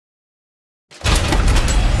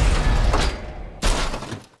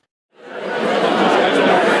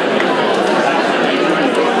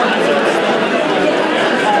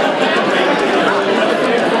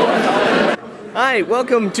Hi,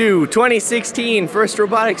 welcome to 2016 First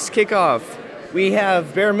Robotics Kickoff. We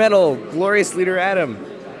have bare metal, glorious leader Adam.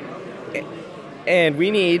 And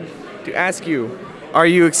we need to ask you, are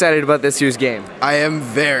you excited about this year's game? I am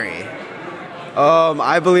very.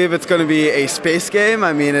 I believe it's going to be a space game.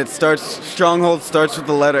 I mean, Stronghold starts with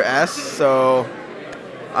the letter S, so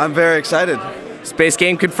I'm very excited. Space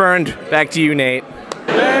game confirmed. Back to you, Nate.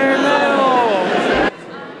 Bare metal!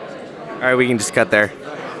 Alright, we can just cut there.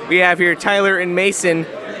 We have here Tyler and Mason,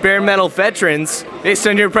 bare metal veterans. Based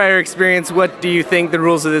on your prior experience, what do you think the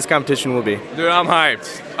rules of this competition will be? Dude, I'm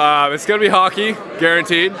hyped. It's gonna be hockey,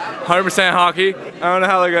 guaranteed. 100% hockey. I don't know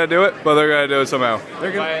how they're gonna do it, but they're gonna do it somehow.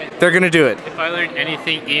 They're gonna do it. If I learn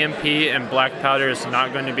anything, EMP and black powder is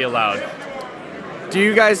not going to be allowed. Do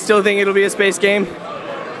you guys still think it'll be a space game?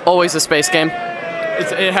 Always a space game.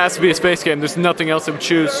 It has to be a space game. There's nothing else to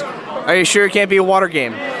choose. Are you sure it can't be a water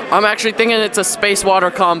game? I'm actually thinking it's a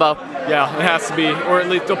space-water combo. Yeah, it has to be. Or at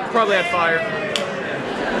least they'll probably have fire.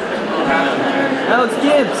 Alex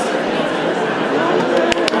Gibbs.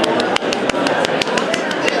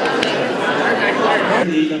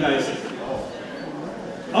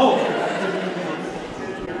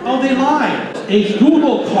 Oh, they lied. A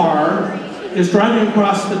Google car is driving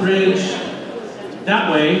across the bridge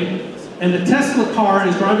that way, and the Tesla car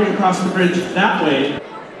is driving across the bridge that way.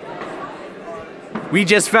 We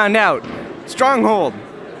just found out. Stronghold.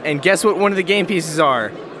 And guess what one of the game pieces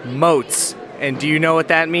are? Moats. And do you know what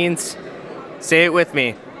that means? Say it with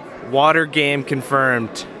me. Water game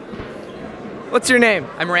confirmed. What's your name?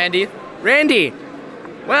 I'm Randy. Randy.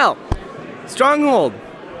 Well, Stronghold.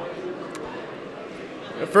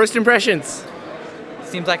 First impressions.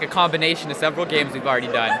 Seems like a combination of several games we've already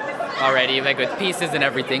done like with pieces and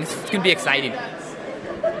everything. It's gonna be exciting.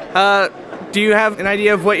 Do you have an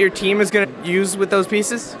idea of what your team is gonna use with those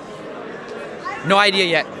pieces? No idea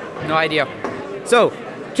yet. No idea. So,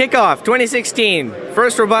 Kickoff 2016,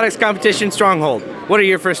 first robotics competition, Stronghold. What are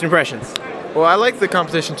your first impressions? Well, I like the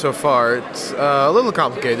competition so far. It's a little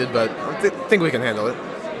complicated, but I think we can handle it.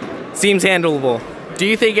 Seems handleable. Do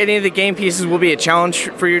you think any of the game pieces will be a challenge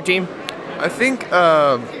for your team? I think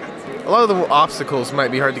a lot of the obstacles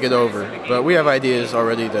might be hard to get over, but we have ideas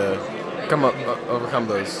already to overcome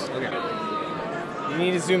those. Okay. You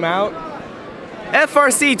need to zoom out.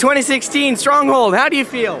 FRC 2016 Stronghold, how do you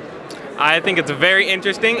feel? I think it's very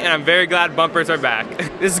interesting, and I'm very glad bumpers are back.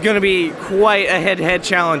 This is going to be quite a head-to-head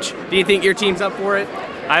challenge. Do you think your team's up for it?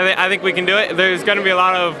 I think we can do it. There's going to be a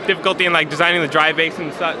lot of difficulty in designing the drive base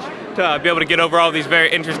and such to be able to get over all these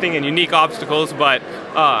very interesting and unique obstacles, but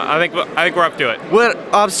I think we're up to it. What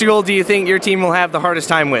obstacle do you think your team will have the hardest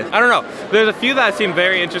time with? I don't know. There's a few that seem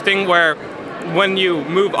very interesting where when you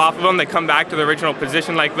move off of them, they come back to the original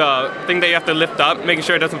position, like the thing that you have to lift up, making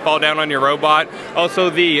sure it doesn't fall down on your robot.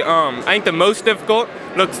 Also, I think the most difficult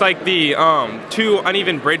looks like the two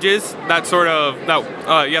uneven bridges. That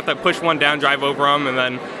you have to push one down, drive over them, and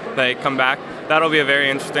then they come back. That'll be a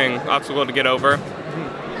very interesting obstacle to get over.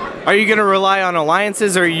 Are you going to rely on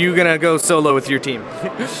alliances, or are you going to go solo with your team?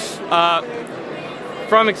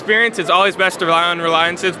 From experience, it's always best to rely on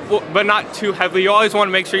alliances, but not too heavily. You always want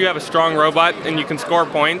to make sure you have a strong robot and you can score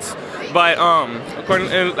points. But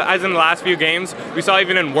as in the last few games, we saw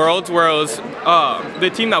even in Worlds where it was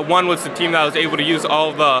the team that won was the team that was able to use all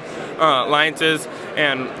of the alliances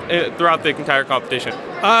and throughout the entire competition.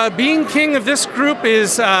 Being king of this group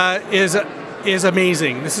is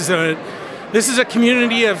amazing. This is a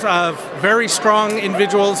community of very strong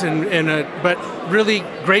individuals but really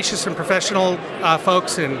gracious and professional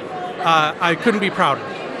folks, and I couldn't be prouder.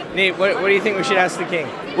 Nate, what do you think we should ask the king?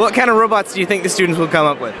 What kind of robots do you think the students will come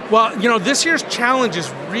up with? Well, this year's challenge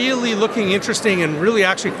is really looking interesting and really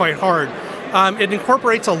actually quite hard. It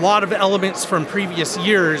incorporates a lot of elements from previous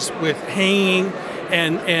years with hanging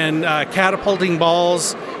and catapulting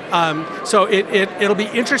balls. So it'll be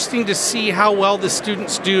interesting to see how well the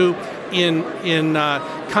students do in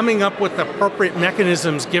coming up with appropriate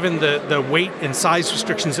mechanisms given the weight and size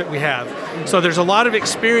restrictions that we have. So there's a lot of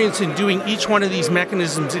experience in doing each one of these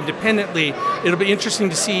mechanisms independently. It'll be interesting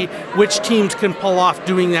to see which teams can pull off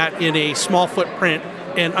doing that in a small footprint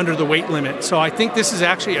and under the weight limit. So I think this is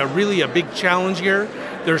actually really a big challenge here.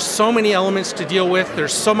 There's so many elements to deal with.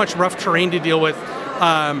 There's so much rough terrain to deal with.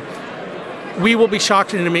 We will be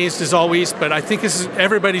shocked and amazed as always, but I think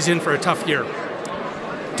everybody's in for a tough year.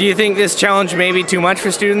 Do you think this challenge may be too much for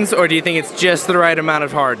students, or do you think it's just the right amount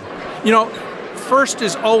of hard? first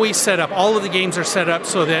is always set up. All of the games are set up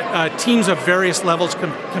so that teams of various levels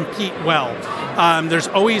can compete well. There's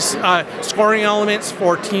always scoring elements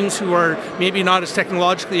for teams who are maybe not as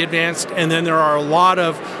technologically advanced, and then there are a lot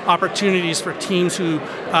of opportunities for teams who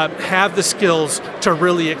have the skills to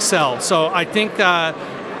really excel. So I think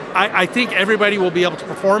I think everybody will be able to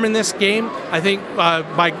perform in this game. I think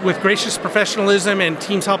with gracious professionalism and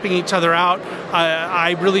teams helping each other out,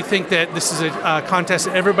 I really think that this is a contest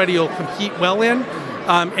that everybody will compete well in.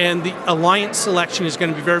 And the alliance selection is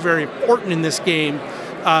going to be very, very important in this game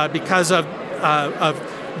because of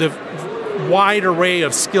the wide array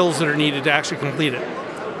of skills that are needed to actually complete it.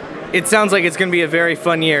 It sounds like it's going to be a very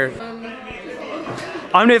fun year.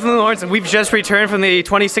 I'm Nathan Lawrence, and we've just returned from the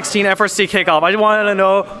 2016 FRC Kickoff. I just wanted to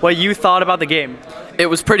know what you thought about the game. It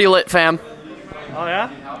was pretty lit, fam. Oh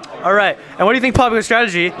yeah? All right. And what do you think popular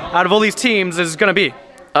strategy out of all these teams is going to be?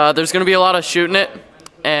 There's going to be a lot of shooting it,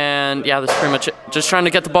 and yeah, that's pretty much it. Just trying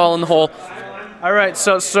to get the ball in the hole. All right.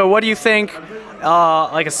 So what do you think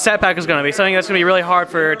like a setback is going to be? Something that's going to be really hard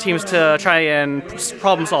for teams to try and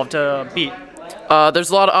problem solve to beat. There's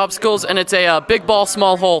a lot of obstacles, and it's a big ball,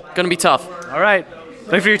 small hole. Going to be tough. All right.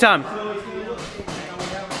 Thanks for your time.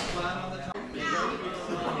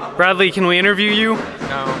 Bradley, can we interview you?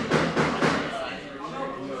 No.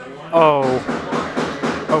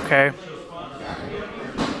 Oh. Okay.